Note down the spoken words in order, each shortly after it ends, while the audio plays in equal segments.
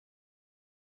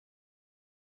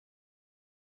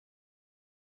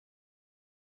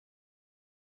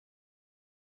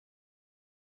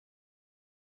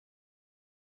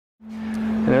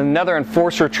And another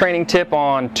Inforcer training tip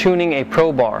on tuning a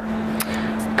pro bar.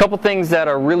 A couple things that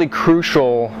are really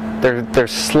crucial. They're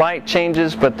slight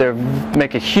changes, but they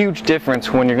make a huge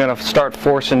difference when you're going to start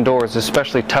forcing doors,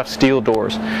 especially tough steel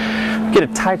doors. Get a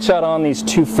tight shot on these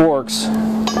two forks.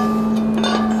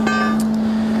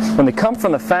 When they come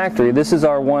from the factory, this is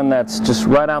our one that's just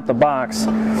right out the box.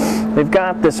 They've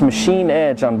got this machine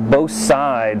edge on both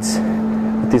sides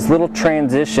with these little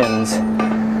transitions.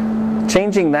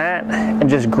 Changing that and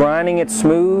just grinding it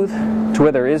smooth to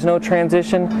where there is no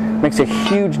transition makes a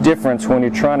huge difference when you're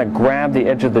trying to grab the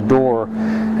edge of the door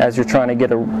as you're trying to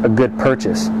get a good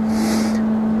purchase.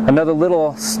 Another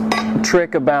little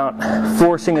trick about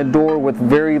forcing a door with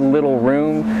very little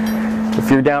room: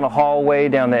 if you're down a hallway,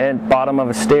 down the bottom of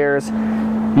a stairs,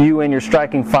 you and your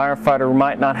striking firefighter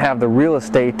might not have the real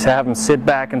estate to have them sit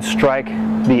back and strike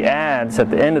the adze at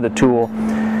the end of the tool.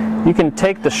 You can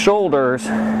take the shoulders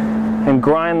and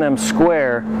grind them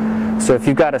square. So if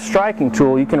you've got a striking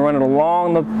tool, you can run it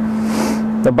along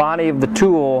the body of the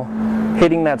tool,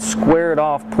 hitting that squared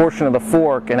off portion of the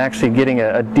fork and actually getting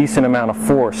a decent amount of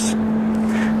force.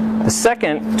 The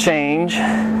second change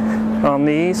on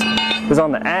these is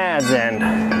on the adze end.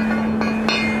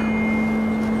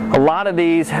 A lot of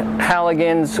these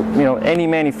Halligans, any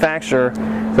manufacturer,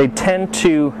 they tend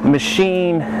to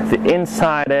machine the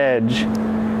inside edge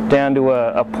down to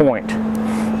a point.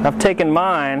 I've taken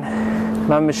mine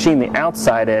and I've machined the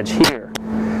outside edge here.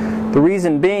 The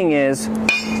reason being is,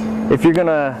 if you're going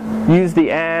to use the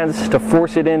adze to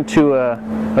force it into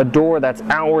a door that's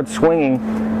outward swinging,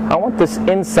 I want this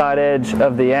inside edge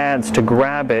of the adze to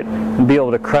grab it and be able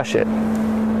to crush it.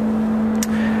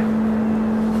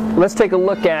 Let's take a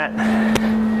look at,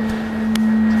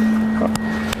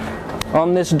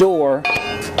 on this door,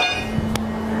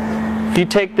 if you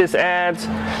take this adze,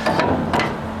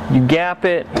 you gap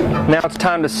it, now it's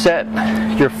time to set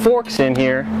your forks in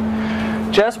here.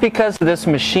 Just because this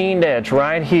machined edge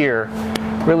right here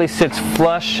really sits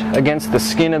flush against the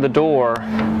skin of the door,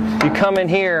 you come in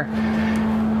here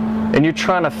and you're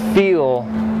trying to feel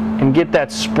and get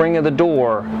that spring of the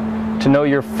door to know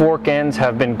your fork ends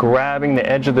have been grabbing the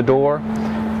edge of the door.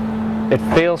 It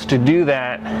fails to do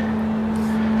that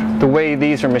the way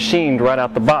these are machined right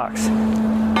out the box.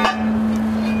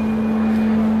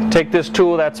 Take this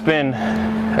tool that's been,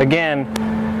 again,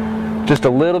 just a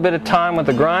little bit of time with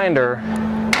the grinder,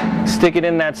 stick it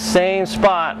in that same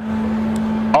spot.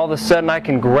 All of a sudden I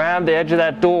can grab the edge of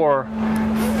that door,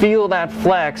 feel that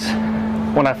flex.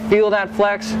 When I feel that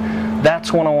flex,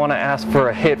 that's when I want to ask for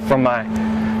a hit from my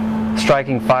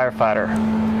striking firefighter.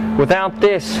 Without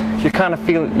this, you're kind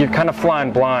of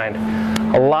flying blind.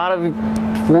 A lot of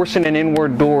forcing an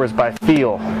inward door is by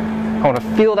feel. I want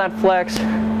to feel that flex,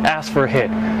 ask for a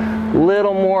hit.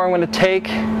 Little more I'm going to take,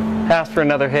 ask for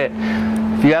another hit.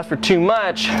 If you ask for too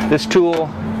much, this tool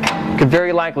could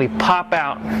very likely pop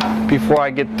out before I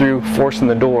get through forcing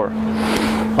the door.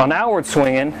 On outward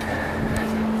swinging,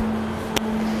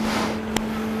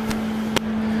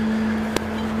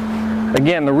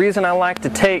 again, the reason I like to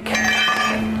take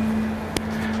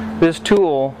this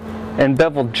tool and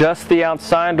bevel just the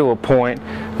outside to a point,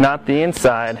 not the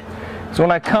inside, is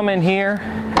when I come in here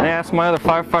and ask my other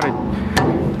firefighter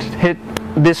to hit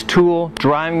this tool,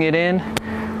 driving it in,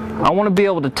 I want to be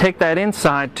able to take that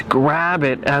inside to grab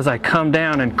it as I come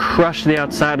down and crush the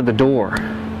outside of the door.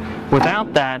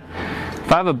 Without that,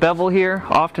 if I have a bevel here,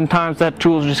 oftentimes that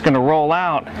tool is just going to roll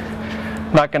out.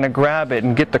 I'm not going to grab it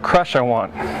and get the crush I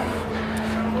want.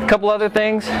 A couple other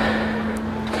things.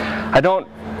 I don't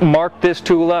mark this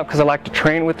tool up because I like to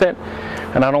train with it,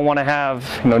 and I don't want to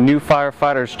have new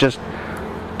firefighters just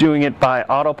doing it by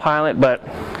autopilot. But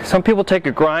some people take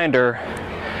a grinder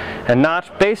and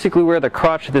notch basically where the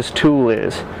crotch of this tool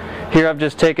is. Here I've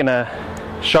just taken a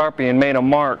Sharpie and made a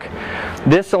mark.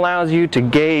 This allows you to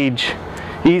gauge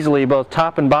easily both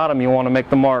top and bottom. You want to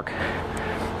make the mark.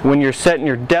 When you're setting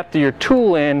your depth of your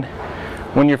tool in,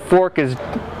 when your fork is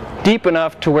deep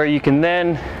enough to where you can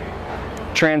then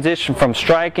transition from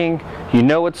striking,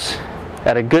 it's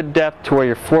at a good depth to where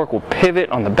your fork will pivot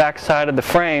on the back side of the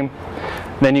frame,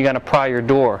 then you got to pry your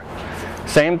door.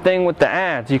 Same thing with the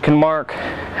adze. You can mark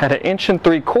at 1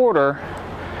 3/4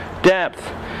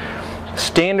 depth,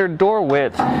 standard door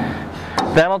width.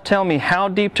 That'll tell me how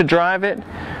deep to drive it.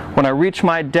 When I reach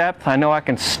my depth, I know I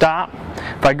can stop.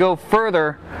 If I go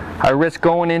further, I risk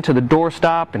going into the door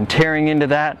stop and tearing into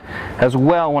that as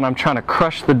well when I'm trying to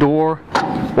crush the door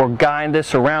or guide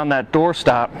this around that door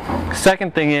stop.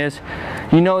 Second thing is,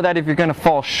 that if you're going to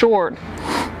fall short,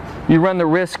 you run the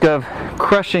risk of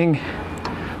crushing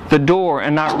the door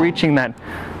and not reaching that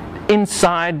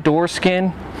inside door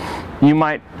skin. you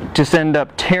might just end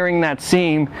up tearing that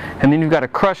seam, and then you've got a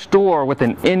crushed door with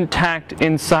an intact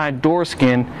inside door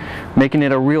skin, making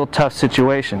it a real tough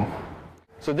situation.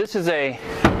 So this is a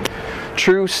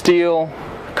true steel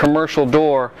commercial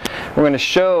door. We're going to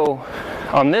show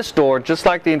on this door, just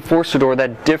like the Inforcer door,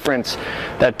 that difference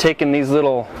that taking these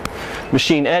little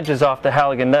machine edges off the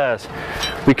Halligan does.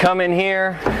 We come in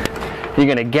here, you're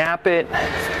going to gap it.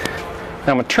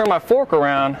 Now I'm going to turn my fork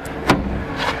around,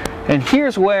 and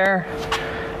here's where,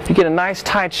 if you get a nice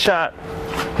tight shot,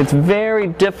 it's very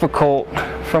difficult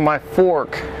for my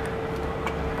fork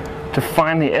to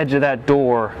find the edge of that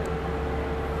door,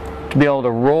 to be able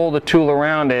to roll the tool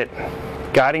around it,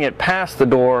 guiding it past the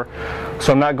door,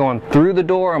 so I'm not going through the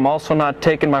door. I'm also not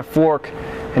taking my fork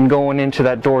and going into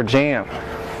that door jamb.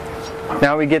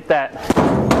 Now we get that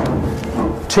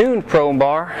tuned probe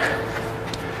bar.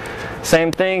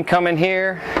 Same thing, come in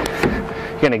here,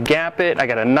 you're going to gap it. I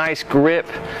got a nice grip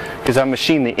because I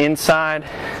machined the inside,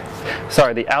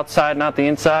 sorry, the outside, not the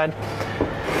inside.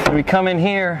 And we come in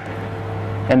here,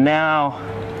 and now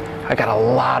I got a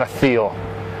lot of feel.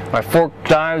 My fork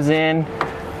dives in,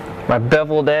 my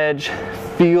beveled edge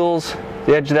feels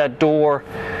the edge of that door.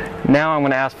 Now I'm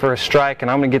going to ask for a strike,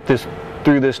 and I'm going to get this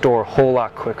through this door a whole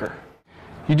lot quicker.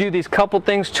 You do these couple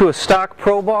things to a stock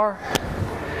probe bar,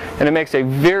 and it makes a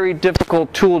very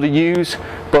difficult tool to use,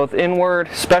 both inward,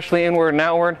 especially inward and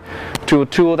outward, to a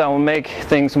tool that will make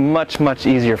things much, much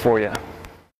easier for you.